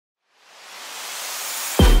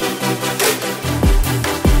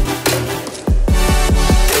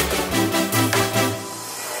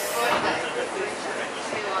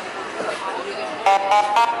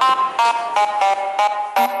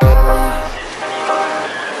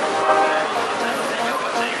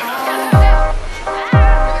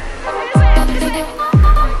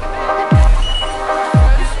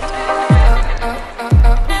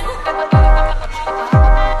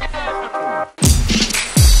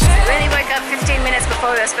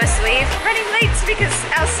Before we were supposed to leave. Running late because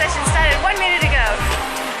our session started 1 minute ago.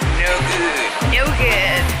 No good. No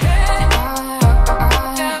good.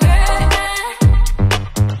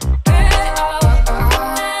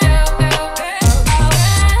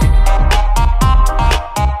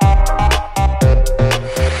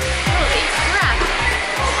 Holy crap.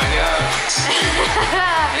 Oh my gosh.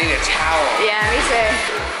 I need a towel. Yeah, me too.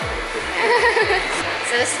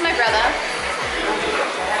 So this is my brother.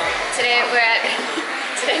 Today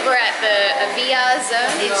we're at the VR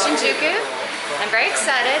zone in Shinjuku. I'm very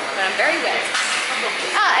excited, but I'm very wet.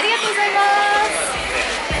 Ah, arigatou gozaimasu.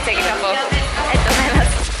 Take a couple. Arigatou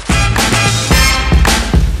gozaimasu.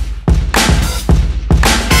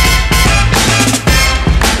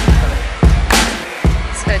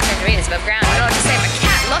 Just gotta turn to read, it's above ground. I don't know what to say. My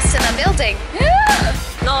cat lost in the building.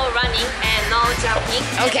 No running and no jumping.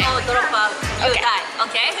 Okay. And no drop out. You Okay. die.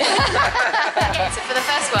 Okay? So for the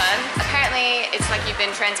first one, apparently it's like you've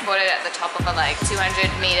been transported at the top of a like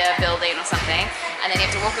 200-meter building or something, and then you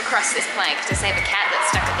have to walk across this plank to save a cat that's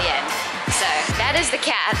stuck at the end. So that is the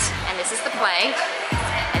cat, and this is the plank,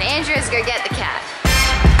 and Andrew's gonna get the cat.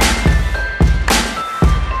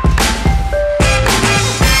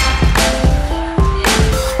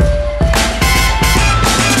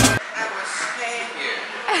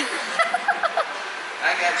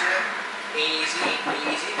 I got you. Easy,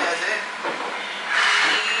 easy does it.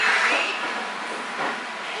 Easy.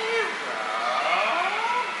 Here we go.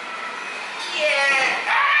 Yeah.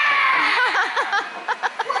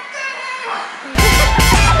 What the hell?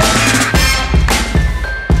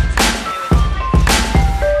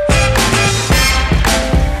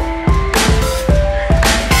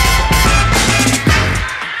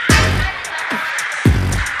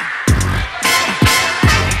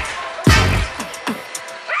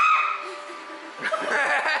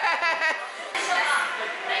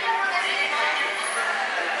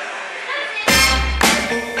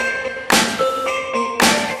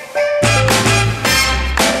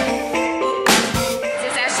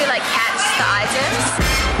 Does it actually like catch the items?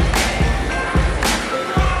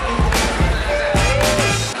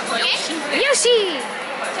 Yoshi!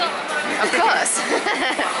 Of course.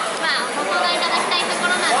 まあ、ここがいただきたいところ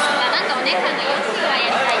なんですが、なんかお姉さんがヨッシーはや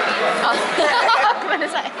りたいっていう。ごめんな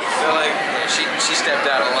さい。 I feel like she stepped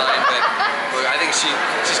out of line, but I think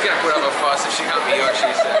she's gonna put up a fuss if she can't be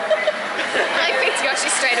Yoshi. So. I picked Yoshi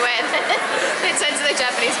straight away and then they turned to their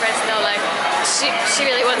Japanese friends and they were like, she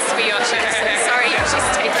really wants to be Yoshi, so sorry Yoshi's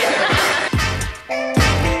taken.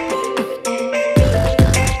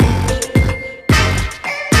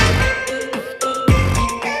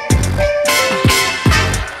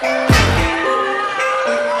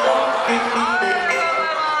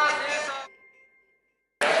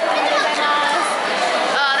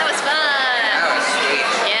 Oh, that was fun. That was sweet.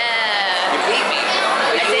 Yeah. You beat me.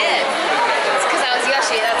 I did. It's because I was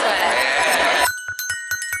Yoshi, that's why. Yeah.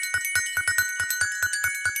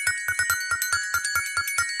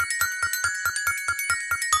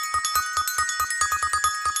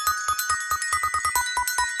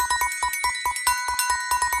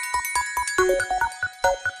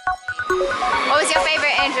 What was your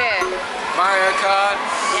favorite, Andrew? Mario Kart.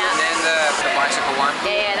 Yeah. And then the bicycle one.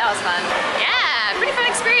 Yeah, that was fun. Yeah, pretty fun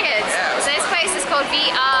experience. Yeah. So this place is called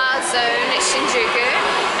VR Zone Shinjuku,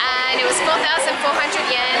 and it was 4,400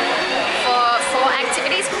 yen for 4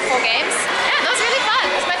 activities, 4 games. Yeah, that was really fun.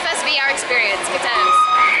 It was my first VR experience. Good times.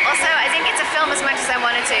 Also, I didn't get to film as much as I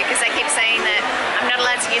wanted to because I keep saying that I'm not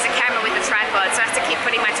allowed to use a camera with a tripod, so I have to keep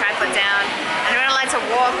putting my tripod down. And I'm not allowed to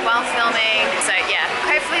walk while filming. So yeah,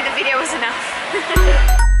 hopefully the video was enough.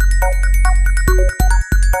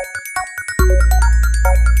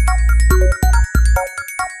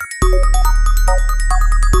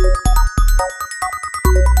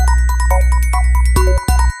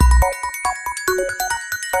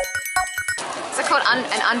 Is it called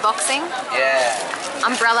an unboxing? Yeah.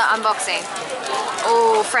 Umbrella unboxing.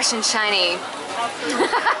 Oh, fresh and shiny.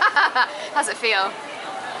 How's it feel?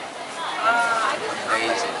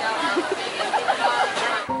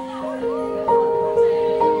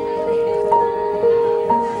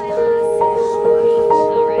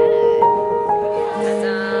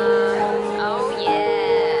 Oh yeah.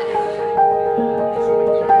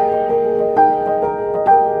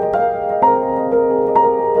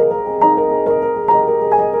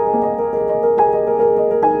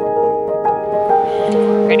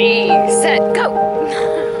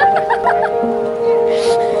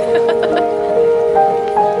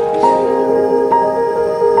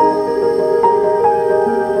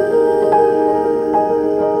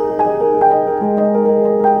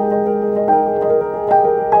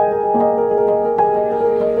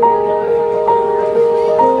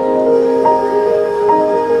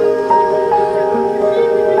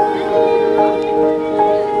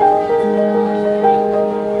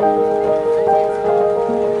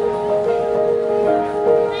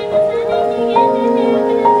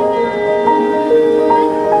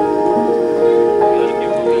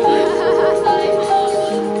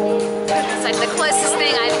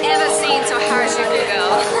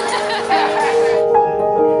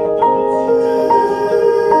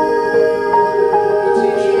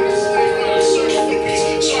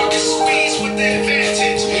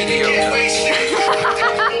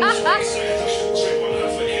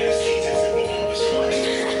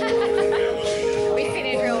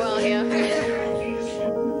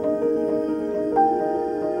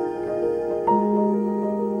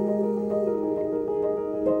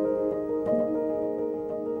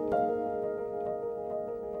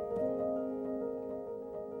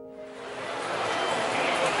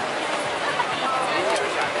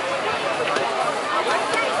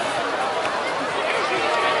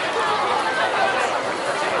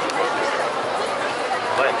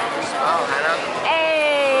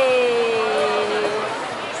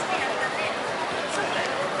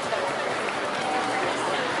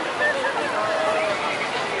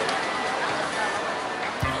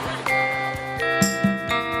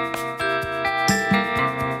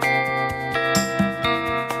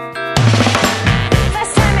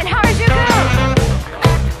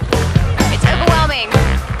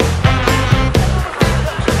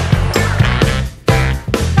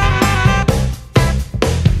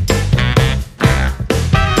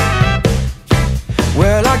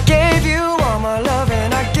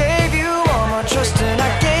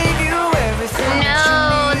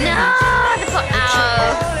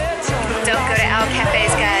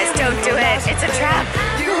 It's a trap.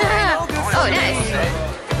 Oh, nice.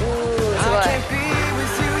 Ooh, what?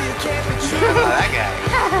 That guy.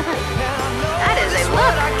 That is a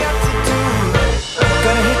look.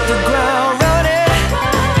 Gonna hit the ground running,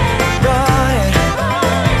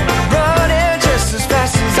 running just as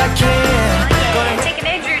fast as I can. I'm taking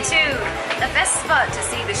Andrew to the best spot to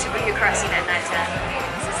see the Shibuya crossing at nighttime.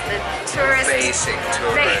 This is the tourist. Basic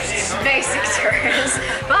tourist. Basic tourist.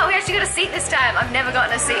 But we actually got a seat this time. I've never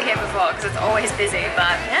gotten a seat here before because it's always busy.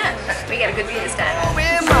 But yeah, we get a good view this time.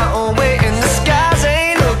 In my own way, and the skies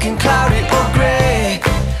ain't looking cloudy or gray.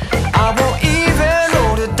 I won't even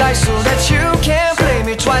roll the dice so that you can't play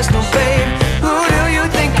me twice, no babe. Who do you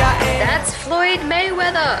think I am? That's Floyd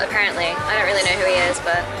Mayweather, apparently. I don't really know who he is,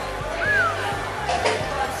 but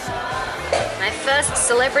my first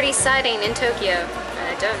celebrity sighting in Tokyo, and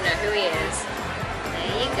I don't know who he is.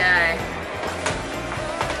 There you go.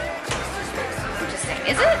 Interesting.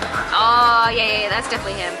 Is it? Oh, yeah, that's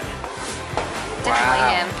definitely him. Definitely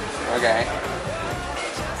him. Okay.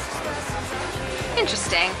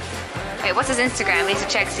 Interesting. Wait, what's his Instagram? I need to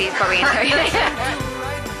check, see he's probably in Tokyo.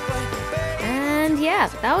 And yeah,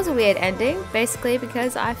 that was a weird ending, basically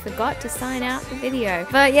because I forgot to sign out the video.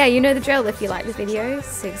 But yeah, you know the drill. If you like the video,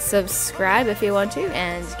 subscribe if you want to,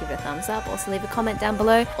 and give it a thumbs up. Also leave a comment down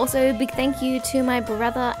below. Also, a big thank you to my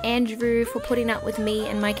brother Andrew for putting up with me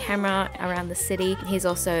and my camera around the city. He's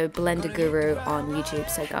also Blender Guru on YouTube,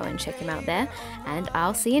 so go and check him out there. And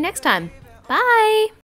I'll see you next time. Bye!